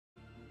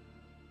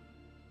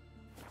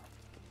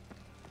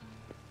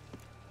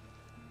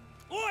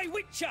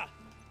Witcher!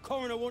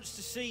 Coroner wants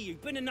to see you.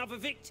 Been another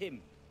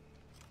victim.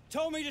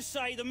 Told me to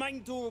say the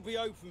main door will be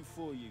open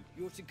for you.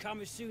 You're to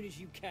come as soon as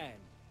you can.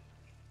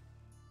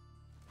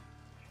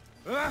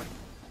 Ah!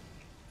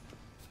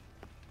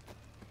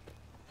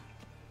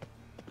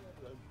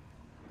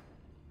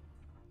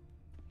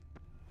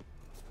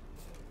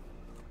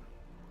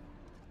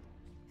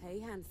 Hey,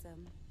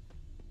 handsome.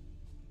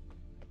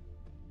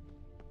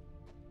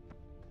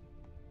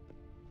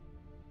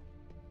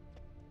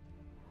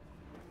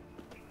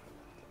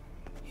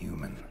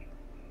 Human.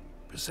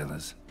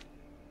 Priscilla's.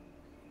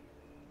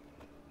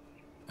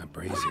 A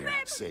brazier.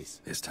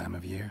 Sis. This time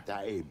of year?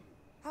 That him.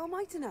 How am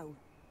I to know?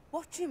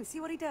 Watch him, see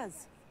what he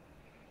does.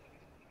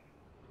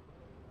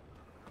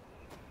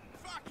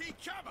 Fucking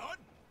come on!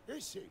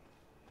 Is he?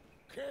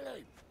 Kill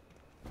him.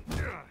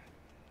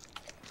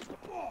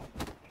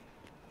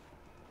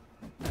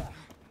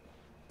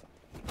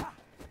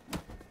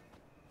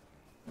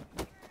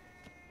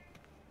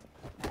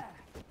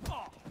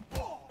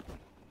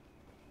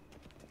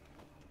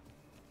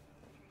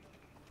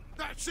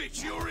 That's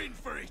it, you're in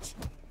for it!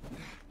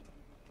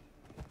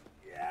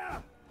 Yeah!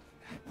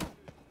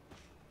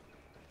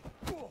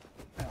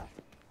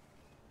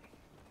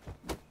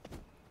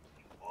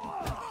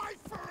 Eye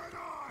for an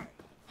eye!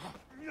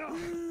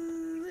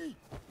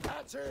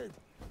 That's him!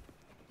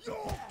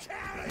 You're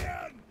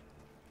carrion!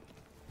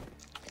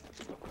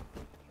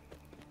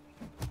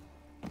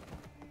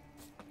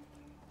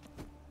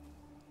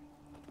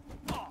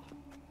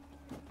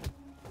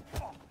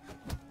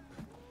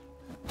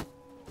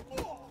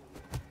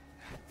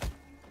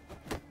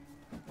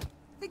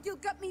 Think you'll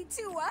gut me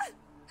too, huh?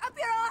 Up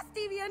your ass,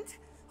 deviant!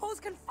 Hoes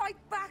can fight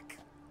back!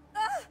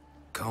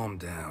 Calm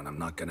down, I'm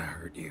not gonna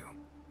hurt you.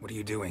 What are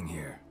you doing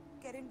here?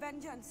 Getting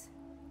vengeance.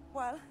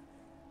 Well,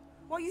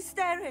 why are you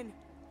staring?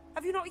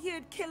 Have you not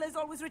heard killers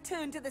always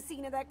return to the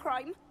scene of their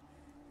crime?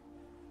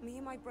 Me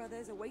and my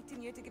brothers are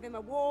waiting here to give him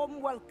a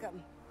warm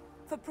welcome.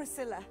 For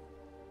Priscilla.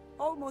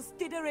 Almost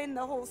did her in,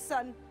 the whole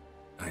son.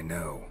 I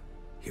know.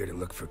 Here to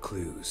look for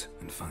clues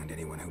and find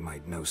anyone who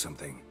might know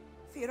something.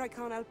 Fear I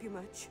can't help you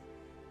much.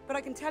 But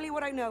I can tell you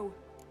what I know.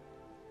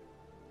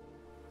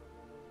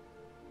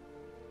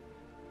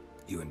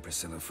 You and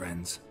Priscilla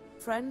friends?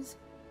 Friends?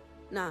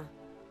 Nah.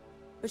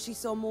 But she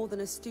saw more than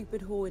a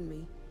stupid whore in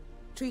me.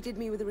 Treated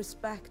me with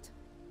respect.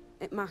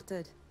 It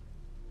mattered.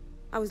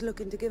 I was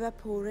looking to give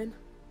up whoring.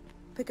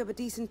 Pick up a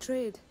decent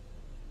trade.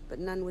 But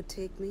none would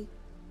take me.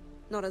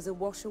 Not as a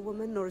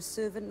washerwoman, nor a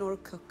servant, nor a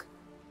cook.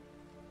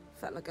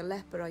 Felt like a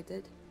leper, I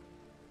did.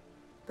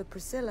 But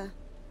Priscilla,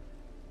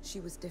 she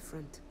was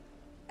different.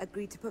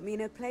 Agreed to put me in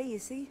her play, you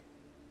see.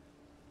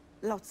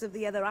 Lots of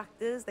the other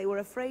actors, they were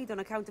afraid on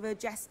account of her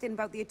jesting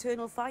about the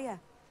eternal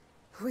fire.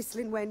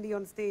 Whistling Wendy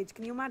on stage,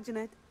 can you imagine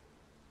it?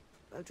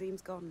 Well,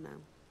 dream's gone now.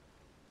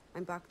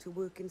 I'm back to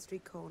working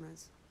street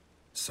corners.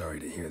 Sorry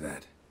to hear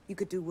that. You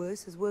could do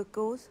worse as work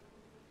goes.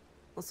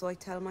 Or so I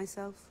tell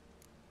myself.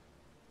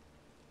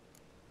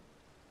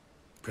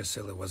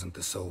 Priscilla wasn't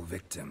the sole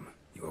victim.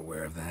 You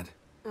aware of that?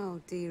 Oh,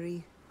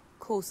 dearie. Of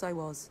course I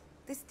was.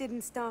 This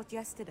didn't start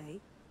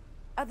yesterday.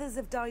 Others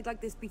have died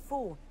like this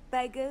before.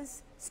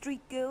 Beggars,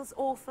 street girls,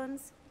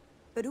 orphans.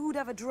 But who'd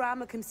have a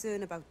drama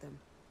concern about them?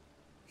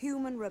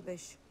 Human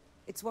rubbish.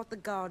 It's what the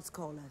guards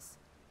call us.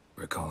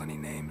 Recall any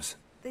names?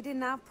 They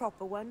didn't have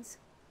proper ones.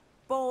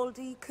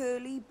 Baldy,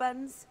 curly,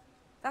 buns.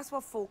 That's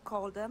what folk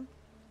called them.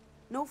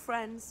 No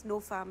friends, no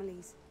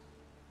families.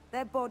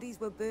 Their bodies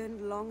were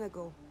burned long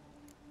ago.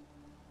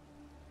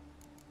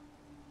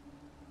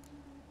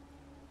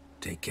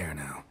 Take care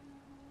now.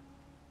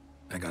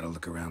 I gotta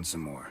look around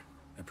some more.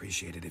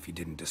 Appreciate it if you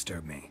didn't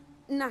disturb me.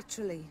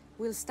 Naturally.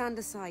 We'll stand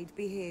aside,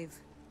 behave.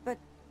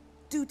 But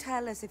do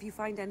tell us if you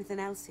find anything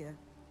else here.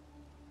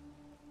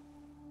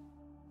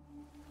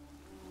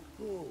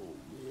 Oh,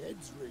 my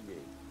head's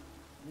ringing.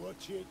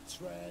 Watch it,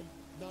 Tran.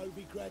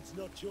 Novigrad's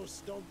not your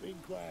stomping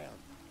ground.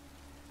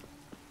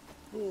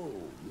 Oh,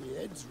 my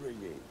head's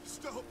ringing.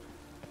 Stop!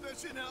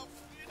 That's enough!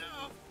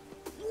 Enough!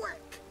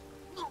 Quick!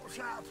 Knocks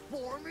out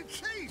 4 in my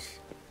teeth!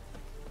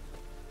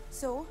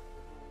 So,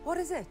 what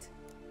is it?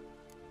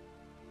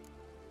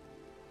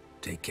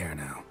 Take care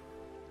now.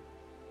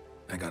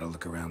 I gotta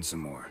look around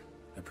some more.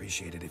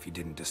 Appreciate it if you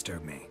didn't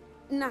disturb me.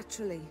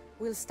 Naturally.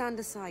 We'll stand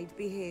aside,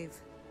 behave.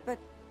 But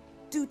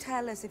do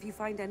tell us if you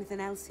find anything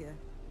else here.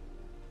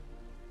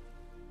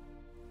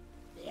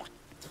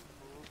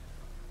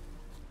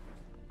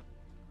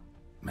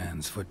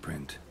 Man's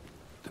footprint.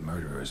 The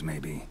murderer's,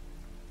 maybe.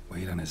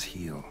 Weight on his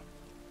heel.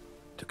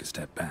 Took a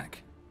step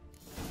back.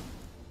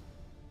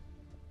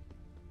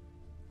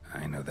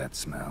 I know that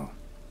smell.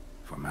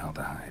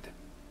 Formaldehyde.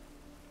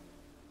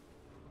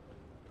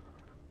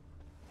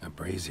 A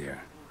brazier.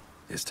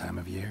 This time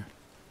of year?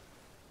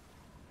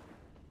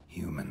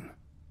 Human.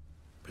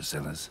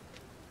 Priscilla's.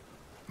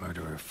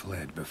 Murderer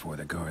fled before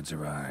the guards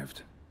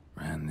arrived.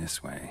 Ran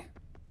this way.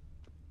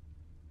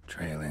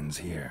 Trail ends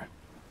here.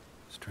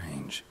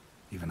 Strange.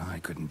 Even I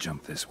couldn't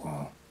jump this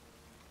wall.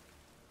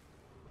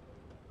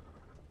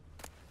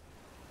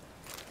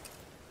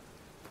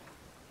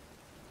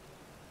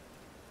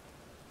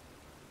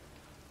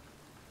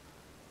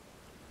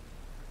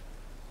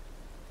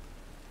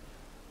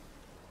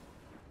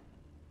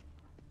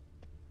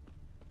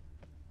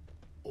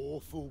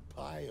 awful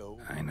pale.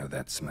 I know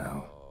that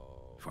smell.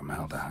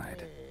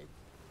 Formaldehyde.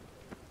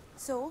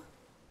 So,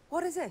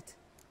 what is it?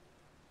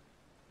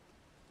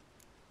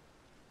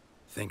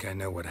 Think I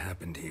know what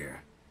happened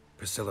here.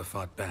 Priscilla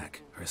fought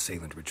back, her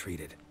assailant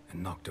retreated,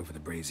 and knocked over the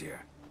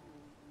brazier.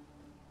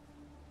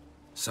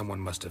 Someone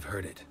must have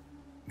heard it.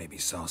 Maybe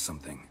saw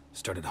something,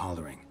 started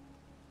hollering.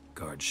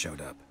 Guards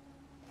showed up.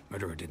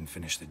 Murderer didn't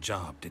finish the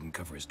job, didn't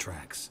cover his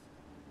tracks.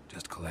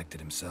 Just collected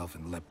himself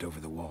and leapt over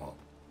the wall.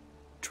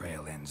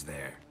 Trail ends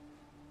there.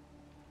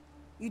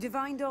 You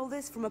divined all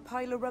this from a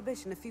pile of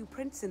rubbish and a few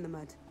prints in the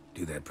mud.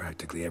 Do that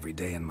practically every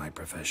day in my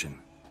profession.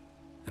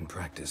 And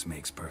practice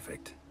makes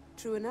perfect.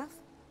 True enough.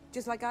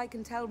 Just like I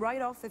can tell right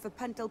off if a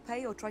pent'll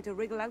pay or try to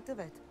wriggle out of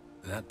it.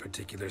 That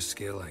particular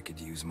skill I could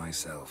use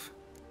myself.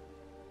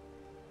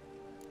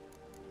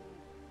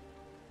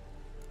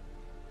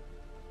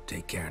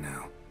 Take care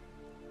now.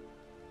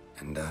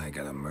 And I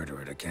got a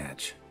murderer to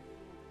catch.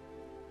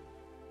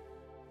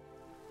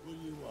 What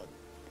do you want?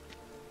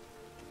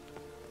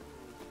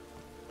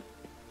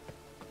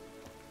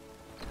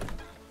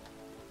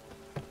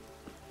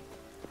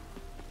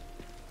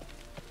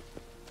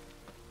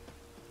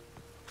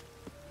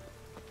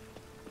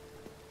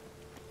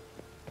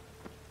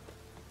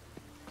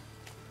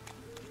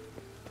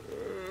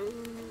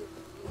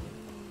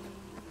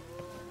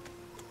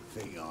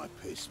 Think I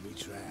pissed me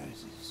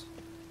trousers.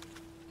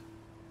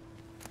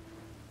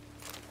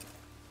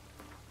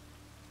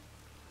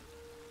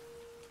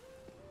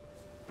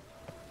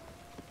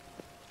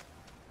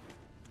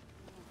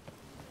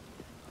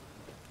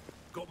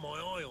 Got my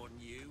eye on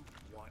you,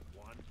 white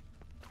one.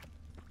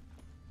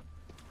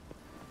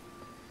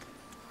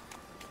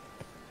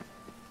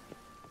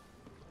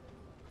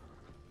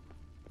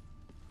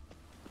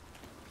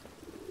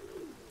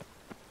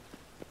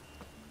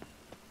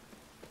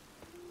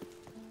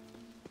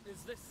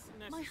 Is this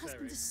necessary? My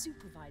husband's a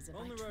supervisor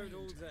On by the road trade.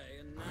 all day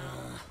and now...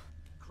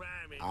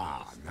 Cramming.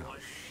 No,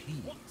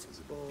 What?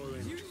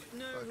 boring. You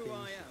know who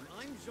I am.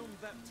 I'm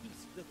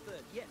Jean-Baptiste III.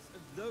 Yes,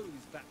 of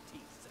those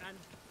Baptistes. And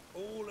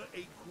All are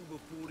equal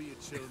before the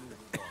eternal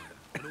fire,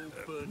 and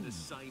all burn the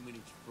same in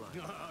its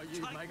flame.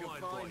 you Take make a my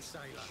fine advice,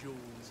 sailor. Sean,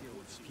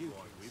 what's he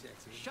right with?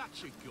 Shut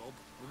your gob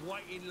and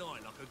wait in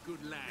line like a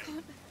good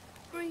lad.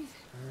 Breathe.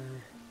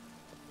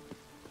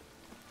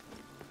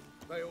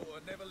 They ought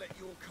to never let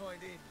your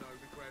kind in,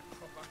 Novigrad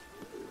proper.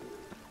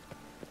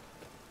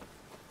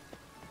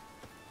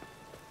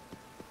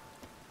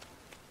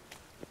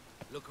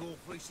 Look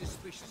awfully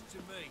suspicious to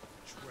me,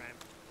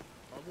 tramp.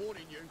 I'm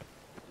warning you.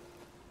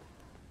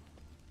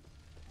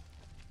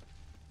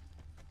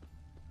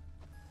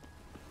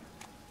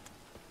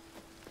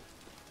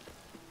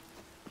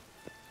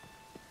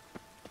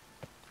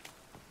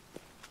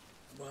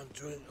 One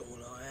drink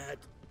all I had.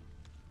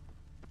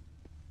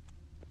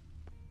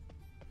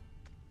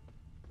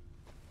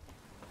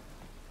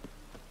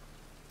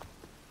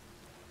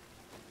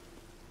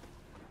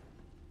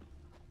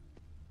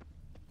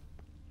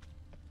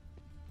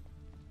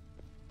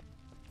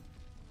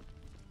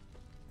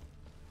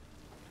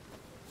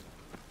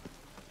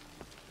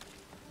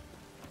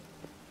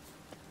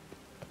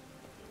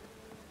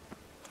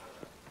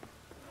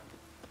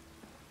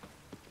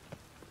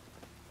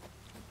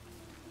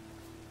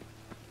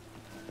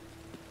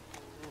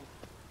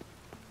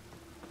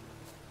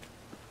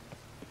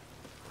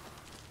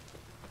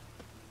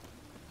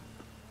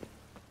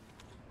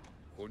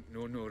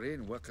 No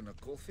rain working a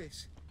coal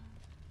face.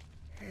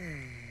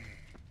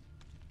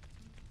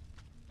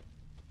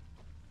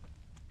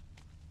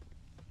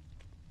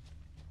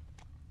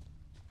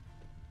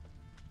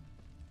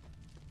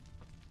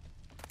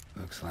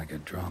 Looks like a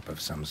drop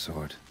of some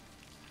sort.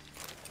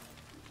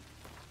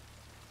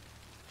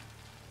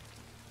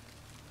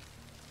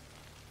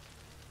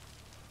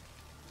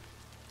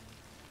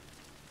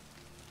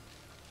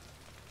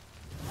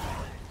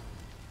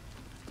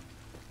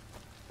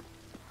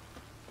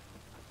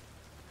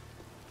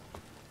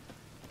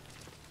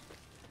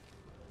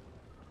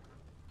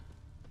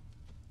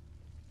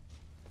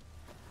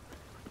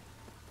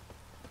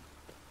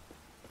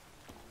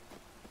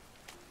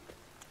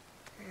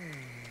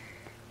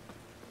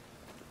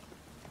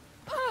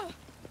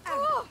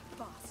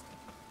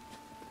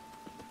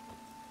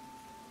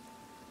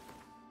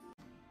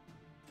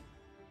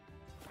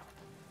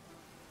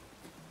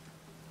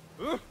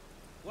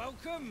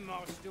 welcome,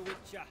 Master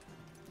Witcher.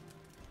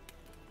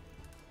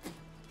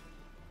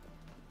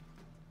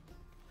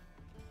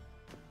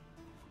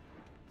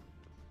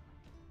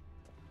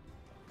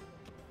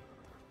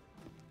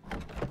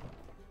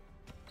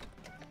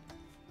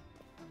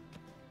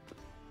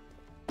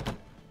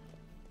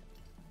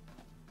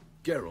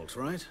 Geralt,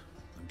 right?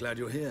 I'm glad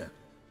you're here.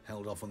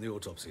 Held off on the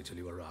autopsy till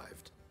you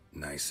arrived.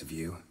 Nice of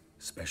you,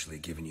 especially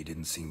given you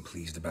didn't seem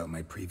pleased about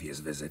my previous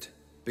visit.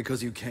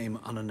 Because you came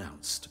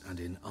unannounced and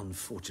in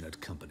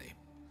unfortunate company.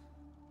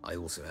 I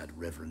also had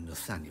Reverend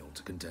Nathaniel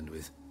to contend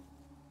with.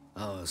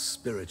 Our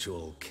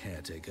spiritual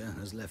caretaker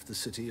has left the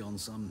city on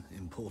some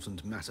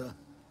important matter,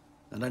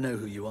 and I know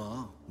who you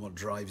are, what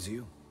drives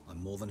you.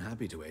 I'm more than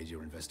happy to aid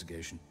your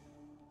investigation.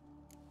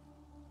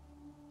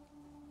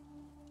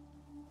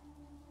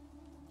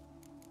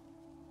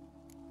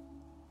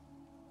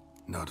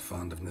 Not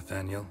fond of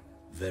Nathaniel?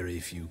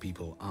 Very few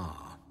people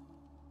are.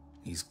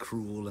 He's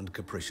cruel and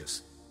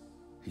capricious.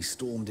 He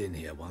stormed in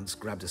here once,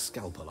 grabbed a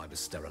scalpel I was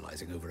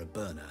sterilizing over a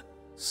burner,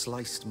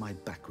 sliced my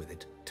back with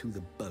it to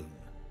the bone,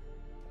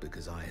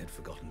 because I had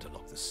forgotten to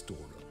lock the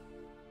storeroom.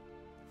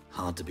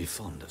 Hard to be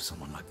fond of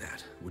someone like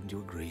that, wouldn't you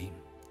agree?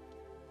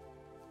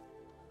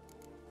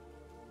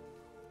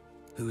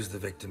 Who's the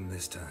victim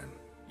this time?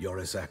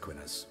 Joris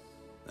Aquinas,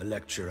 a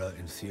lecturer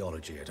in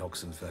theology at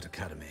Oxenfurt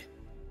Academy.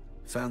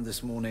 Found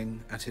this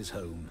morning at his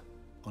home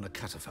on a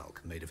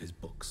catafalque made of his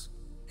books.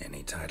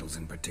 Any titles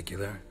in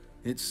particular?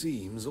 It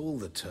seems all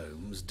the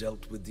tomes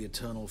dealt with the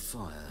eternal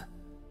fire.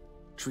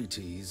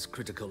 Treatises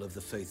critical of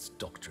the faith's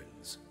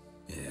doctrines.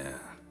 Yeah,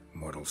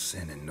 mortal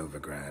sin in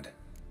Novigrad.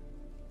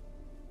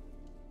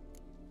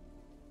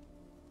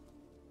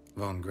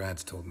 Von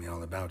Grad's told me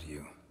all about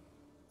you.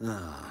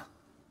 Ah.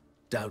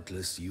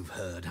 Doubtless you've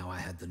heard how I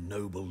had the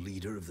noble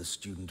leader of the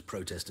student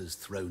protesters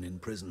thrown in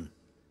prison.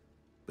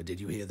 But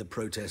did you hear the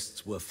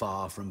protests were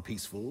far from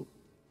peaceful?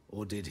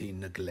 Or did he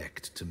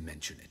neglect to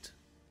mention it?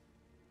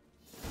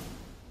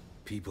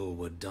 People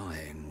were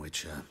dying,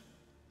 Witcher.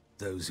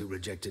 Those who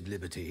rejected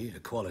liberty,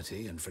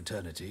 equality, and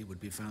fraternity would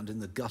be found in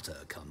the gutter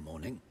come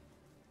morning.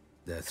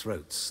 Their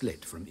throats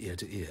slit from ear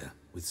to ear,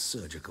 with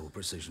surgical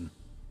precision.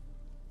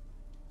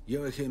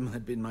 Joachim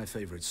had been my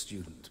favorite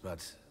student,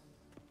 but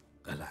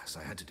alas,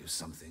 I had to do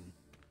something.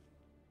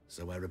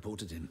 So I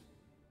reported him.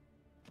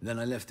 Then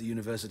I left the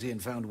university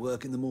and found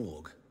work in the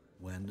morgue,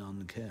 where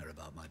none care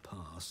about my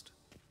past.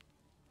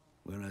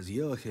 Whereas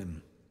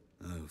Joachim,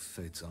 oh,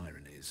 fate's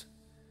ironies.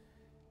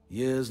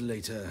 Years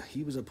later,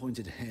 he was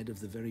appointed head of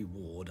the very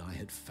ward I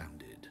had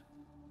founded.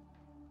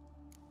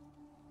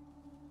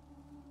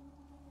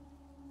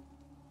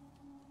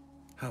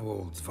 How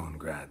old's Von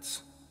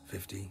Grad's?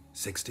 50?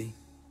 60?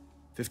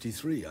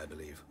 53, I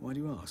believe. Why do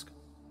you ask?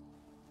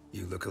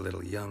 You look a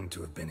little young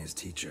to have been his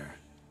teacher.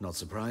 Not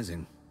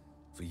surprising.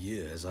 For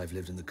years, I've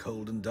lived in the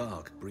cold and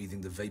dark,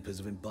 breathing the vapors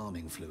of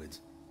embalming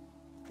fluids.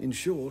 In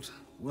short,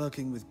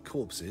 working with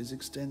corpses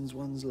extends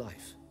one's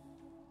life.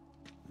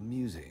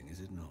 Amusing,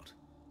 is it not?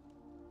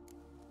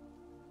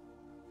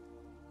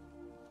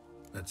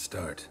 Let's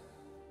start.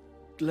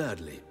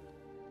 Gladly.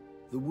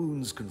 The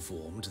wounds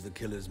conform to the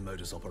killer's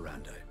modus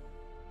operandi.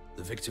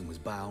 The victim was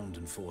bound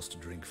and forced to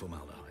drink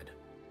formaldehyde.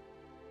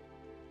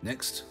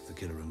 Next, the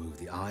killer removed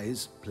the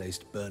eyes,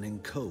 placed burning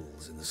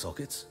coals in the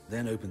sockets,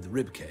 then opened the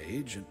rib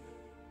cage and...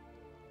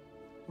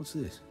 What's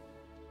this?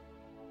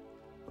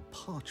 A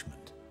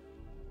parchment.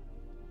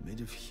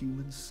 Made of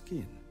human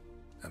skin.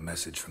 A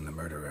message from the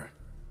murderer.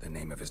 The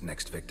name of his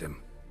next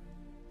victim.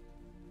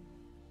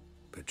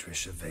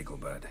 Patricia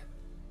Vegelbud.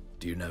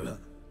 Do you know her?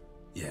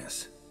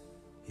 Yes.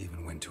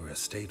 Even went to her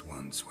estate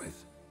once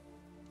with...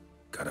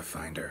 Gotta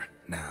find her,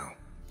 now.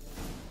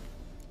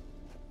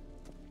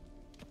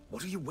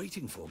 What are you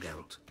waiting for,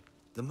 Geralt?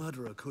 The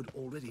murderer could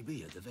already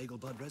be at the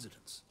Vegelbud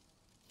residence.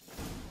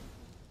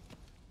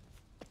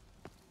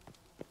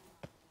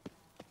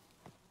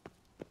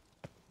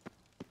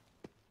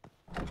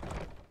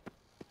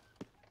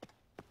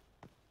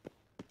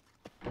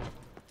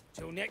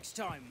 Till next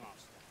time,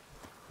 Master.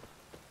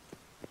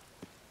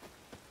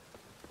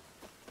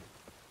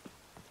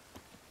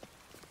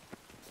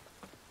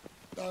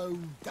 Oh,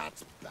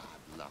 that's bad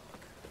luck.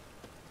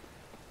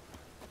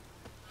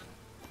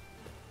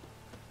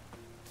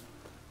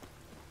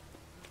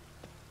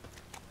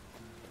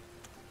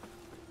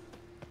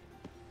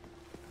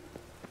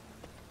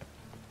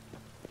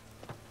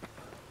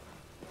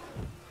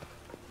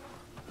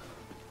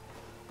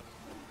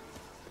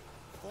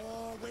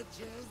 Four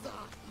witches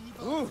are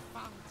evil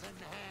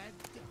fountainhead.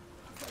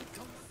 They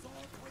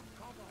consort with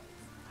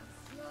kobolds and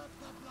slurp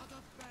the blood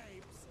of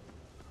babes.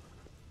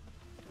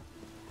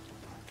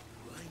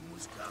 Rain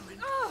was coming.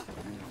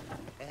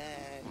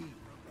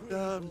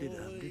 Well, open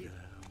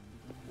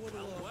with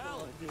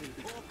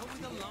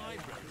the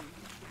library.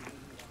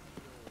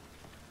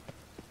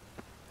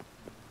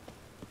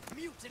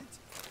 Mutant.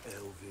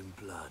 Elven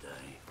blood, eh?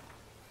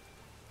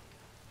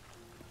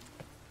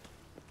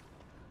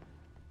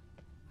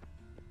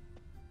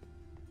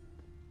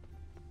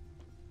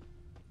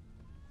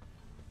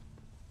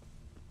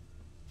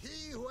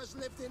 He who has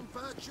lived in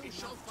virtue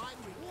shall find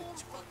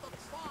warmth of the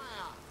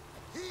fire.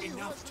 He who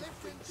has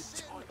lived in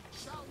sin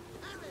shall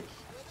perish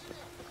within it.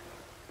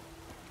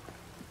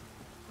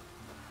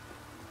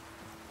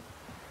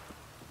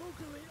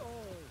 Boogery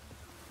all.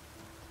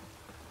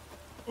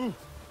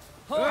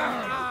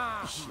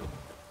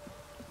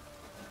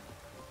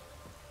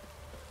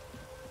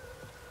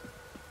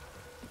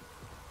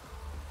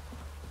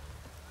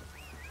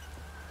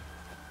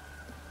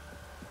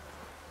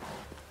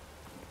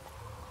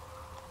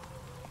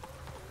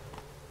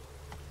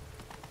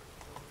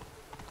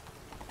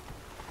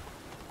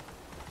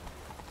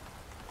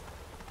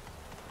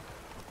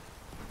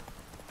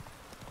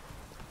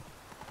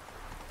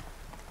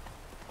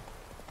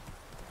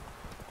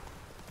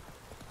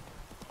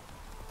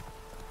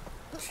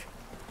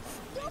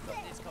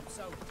 This comes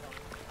so tough.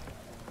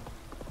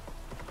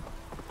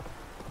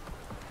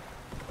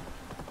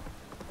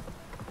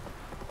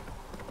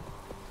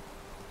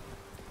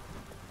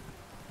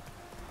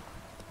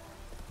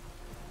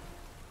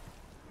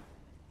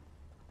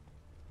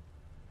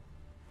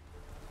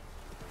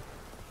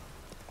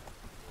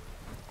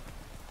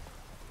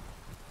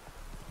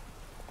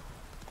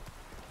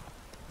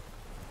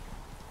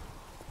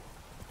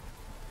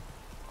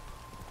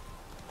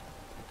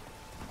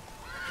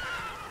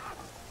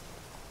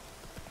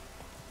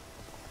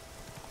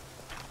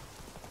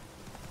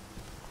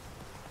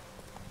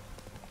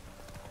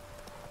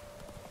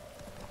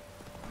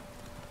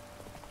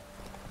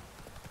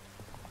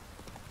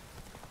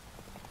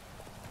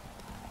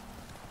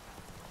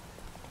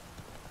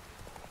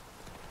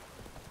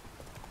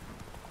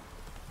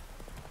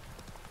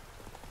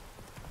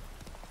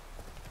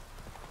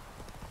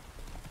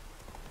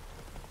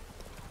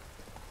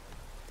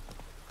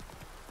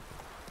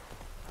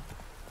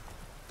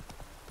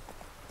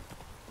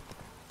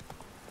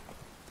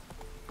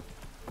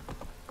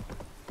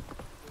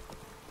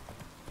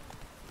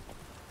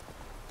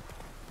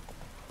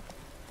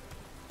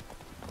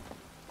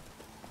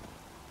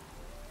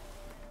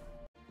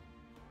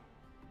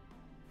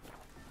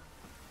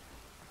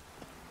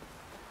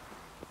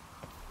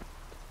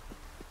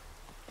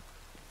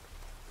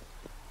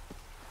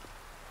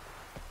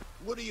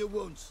 What do you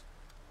want?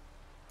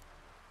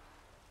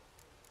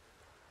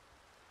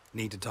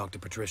 Need to talk to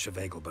Patricia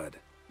Vegelbud.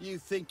 You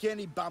think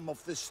any bum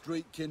off the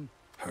street can...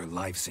 Her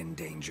life's in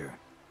danger.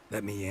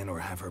 Let me in or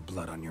have her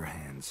blood on your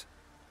hands.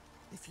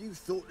 If you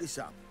thought this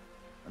up,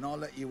 and I'll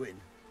let you in,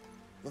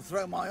 they'll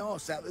throw my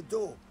ass out the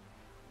door.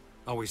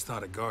 Always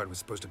thought a guard was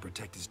supposed to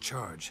protect his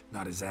charge,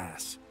 not his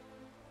ass.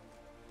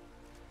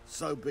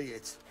 So be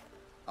it.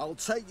 I'll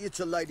take you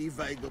to Lady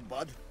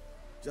Vegelbud.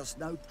 Just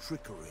no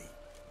trickery.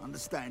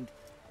 Understand?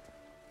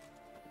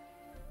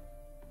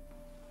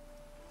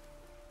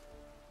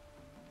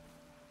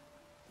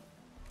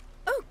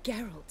 Oh,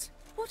 Geralt,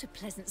 what a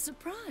pleasant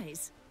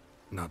surprise.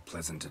 Not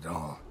pleasant at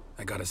all.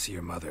 I gotta see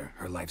your mother.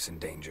 Her life's in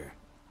danger.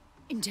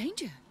 In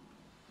danger?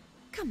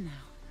 Come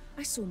now,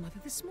 I saw Mother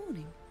this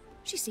morning.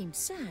 She seemed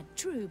sad,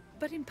 true,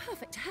 but in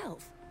perfect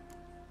health.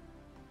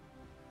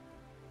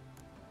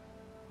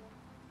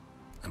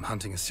 I'm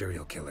hunting a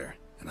serial killer,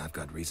 and I've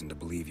got reason to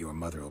believe your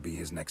mother will be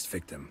his next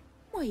victim.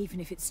 Why, even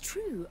if it's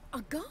true,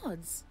 our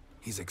gods.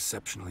 He's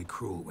exceptionally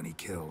cruel when he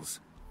kills,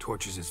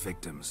 tortures his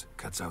victims,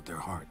 cuts out their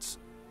hearts.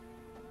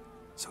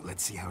 So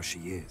let's see how she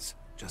is,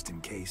 just in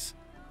case.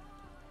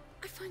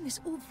 I find this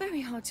all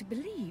very hard to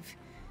believe,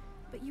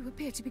 but you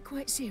appear to be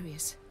quite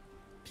serious.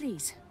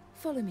 Please,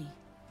 follow me.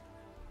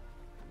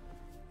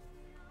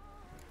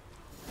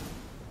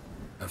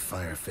 A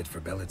fire fit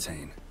for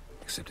Bellatane,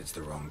 except it's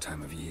the wrong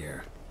time of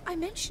year. I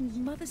mentioned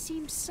Mother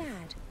seemed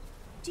sad.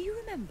 Do you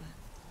remember?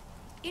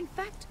 In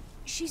fact,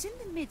 she's in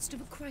the midst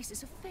of a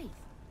crisis of faith.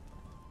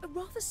 A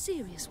rather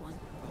serious one.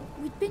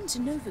 We'd been to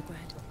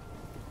Novigrad.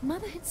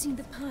 Mother had seen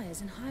the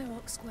pyres in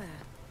Hierarch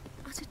Square,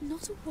 uttered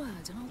not a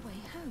word on our way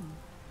home.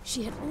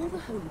 She had all the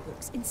holy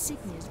books,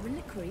 insignias,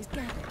 reliquaries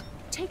gathered,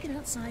 taken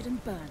outside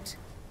and burnt.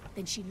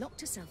 Then she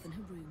locked herself in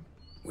her room.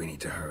 We need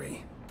to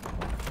hurry.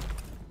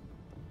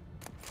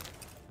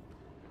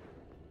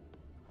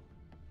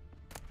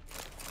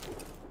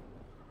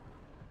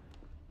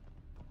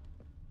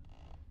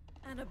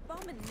 An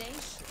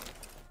abomination.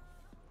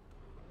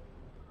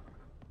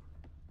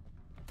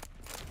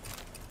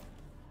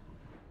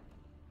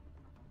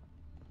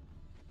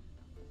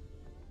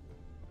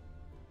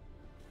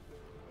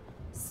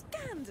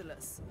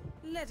 Scandalous,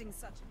 letting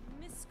such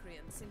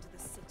miscreants into the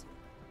city.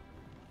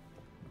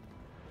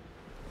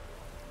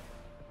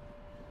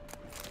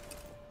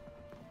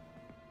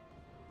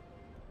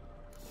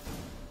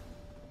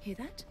 Hear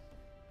that?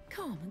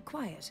 Calm and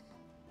quiet.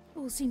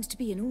 All seems to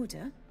be in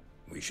order.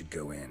 We should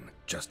go in,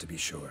 just to be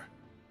sure.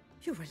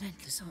 You're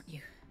relentless, aren't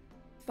you?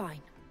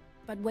 Fine.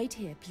 But wait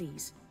here,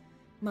 please.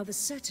 Mother's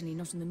certainly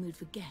not in the mood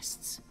for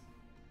guests.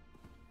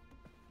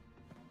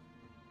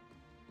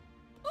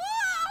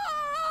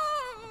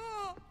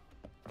 Oh!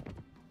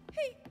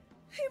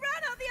 He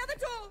ran out the other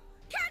door!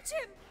 Catch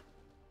him!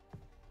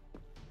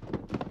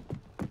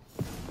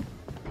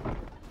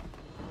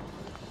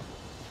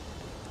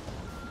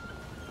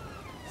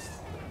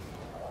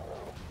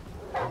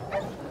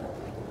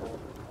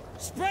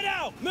 Spread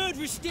out!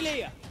 Murderer's still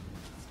here!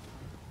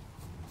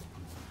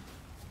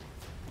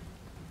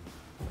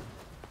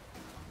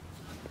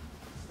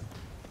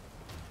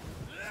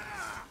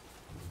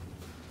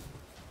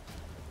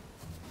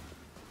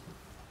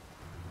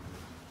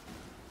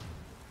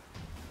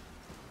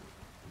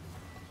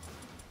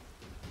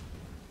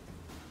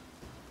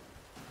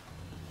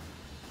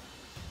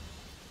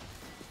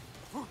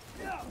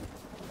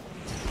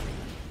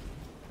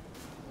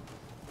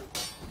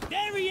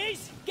 There he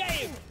is! Get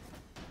him!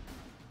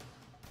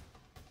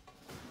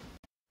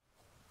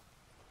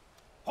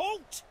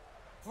 Halt!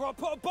 For I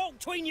put a bolt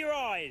between your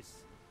eyes!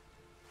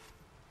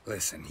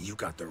 Listen, you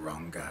got the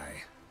wrong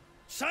guy.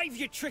 Save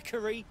your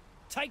trickery,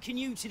 taking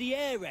you to the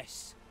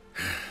heiress.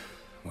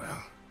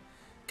 Well,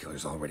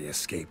 killer's already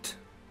escaped.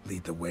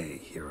 Lead the way,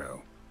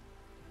 hero.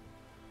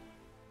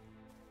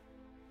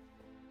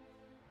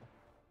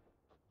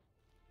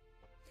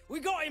 We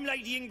got him,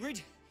 Lady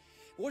Ingrid.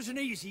 Wasn't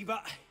easy,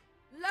 but...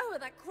 Lower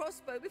that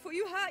crossbow before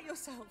you hurt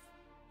yourself.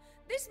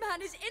 This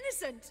man is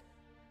innocent.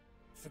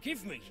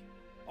 Forgive me.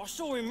 I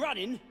saw him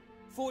running.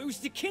 Thought it was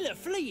the killer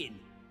fleeing.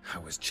 I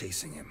was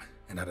chasing him,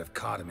 and I'd have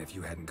caught him if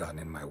you hadn't gotten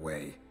in my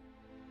way.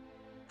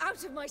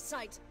 Out of my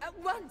sight, at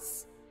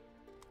once!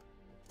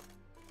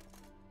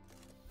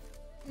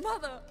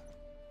 Mother!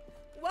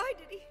 Why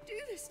did he do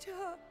this to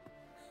her?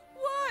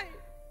 Why?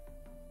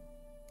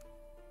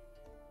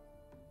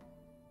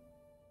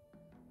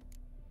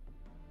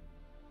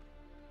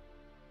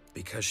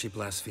 Because she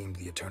blasphemed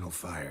the eternal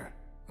fire.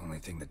 Only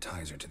thing that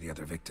ties her to the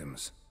other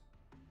victims.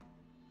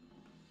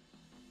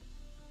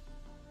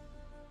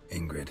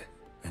 Ingrid,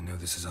 I know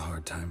this is a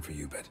hard time for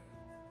you, but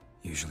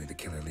usually the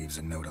killer leaves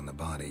a note on the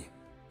body.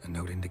 A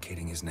note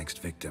indicating his next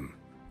victim.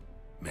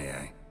 May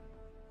I?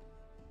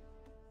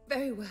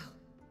 Very well.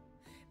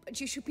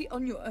 But you should be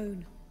on your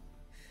own.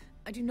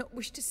 I do not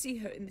wish to see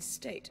her in this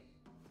state.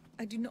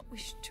 I do not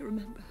wish to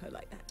remember her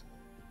like that.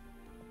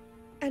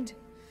 And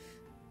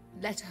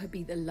let her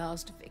be the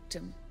last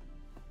victim.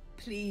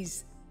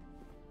 Please.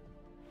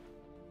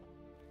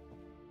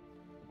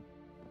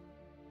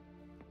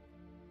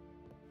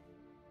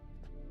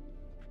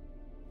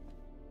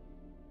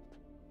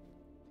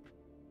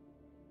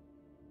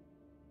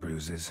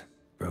 bruises,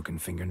 broken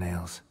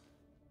fingernails.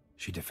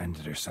 She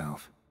defended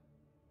herself.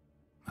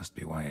 Must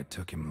be why it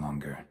took him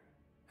longer,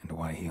 and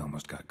why he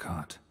almost got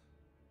caught.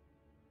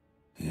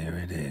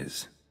 Here it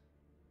is.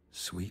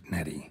 Sweet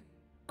Nettie,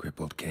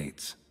 crippled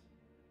Kate's.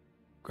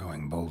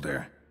 Growing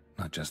bolder,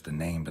 not just the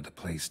name but the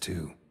place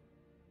too.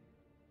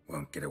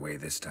 Won't get away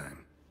this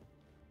time.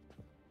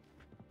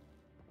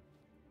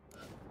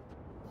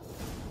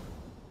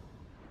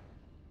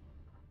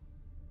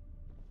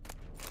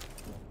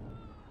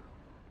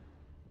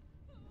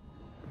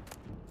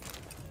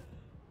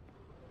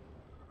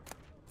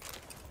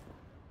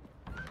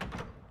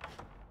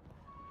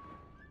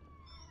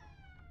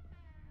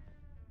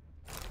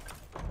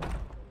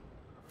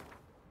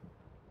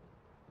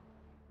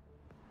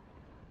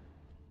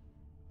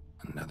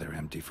 Another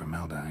empty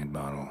formaldehyde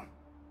bottle.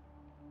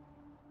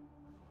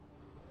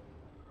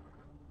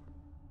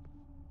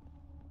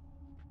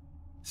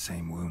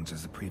 Same wounds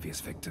as the previous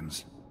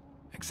victims.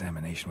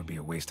 Examination would be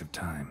a waste of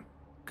time.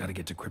 Gotta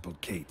get to crippled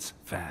Kate's,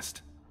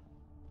 fast.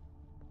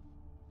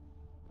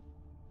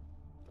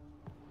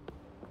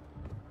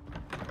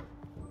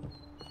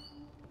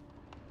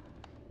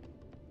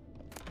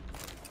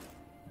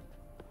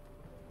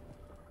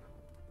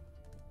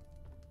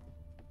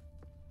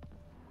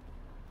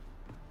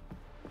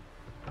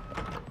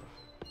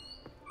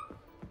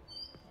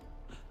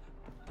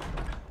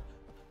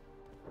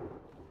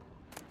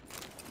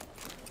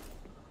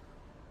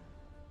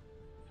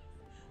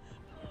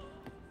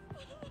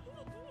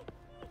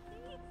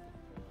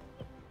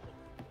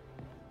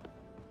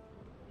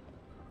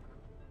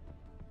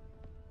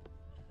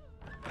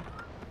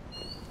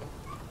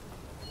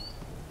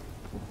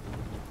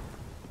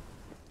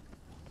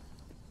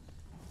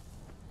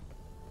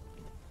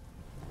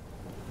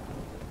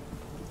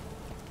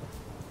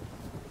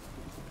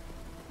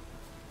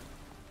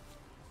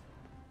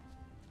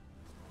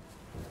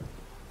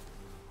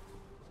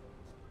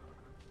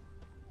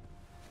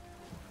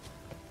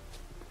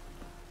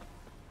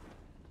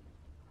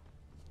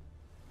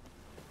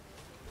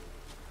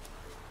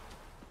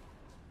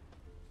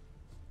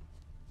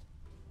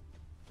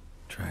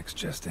 Tracks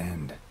just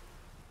end,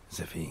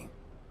 as if he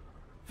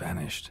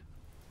vanished.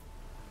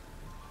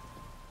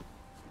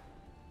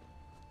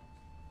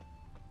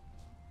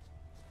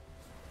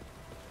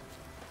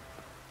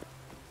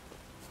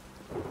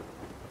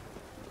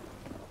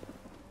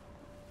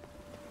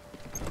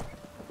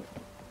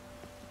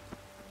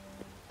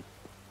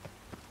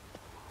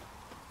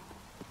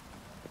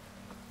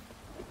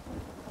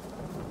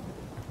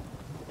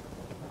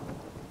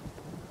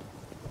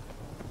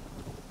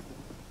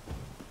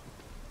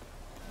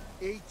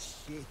 Eat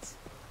shit.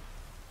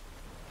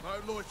 No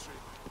loitering.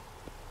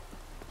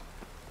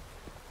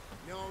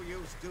 No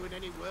use doing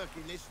any work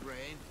in this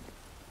rain.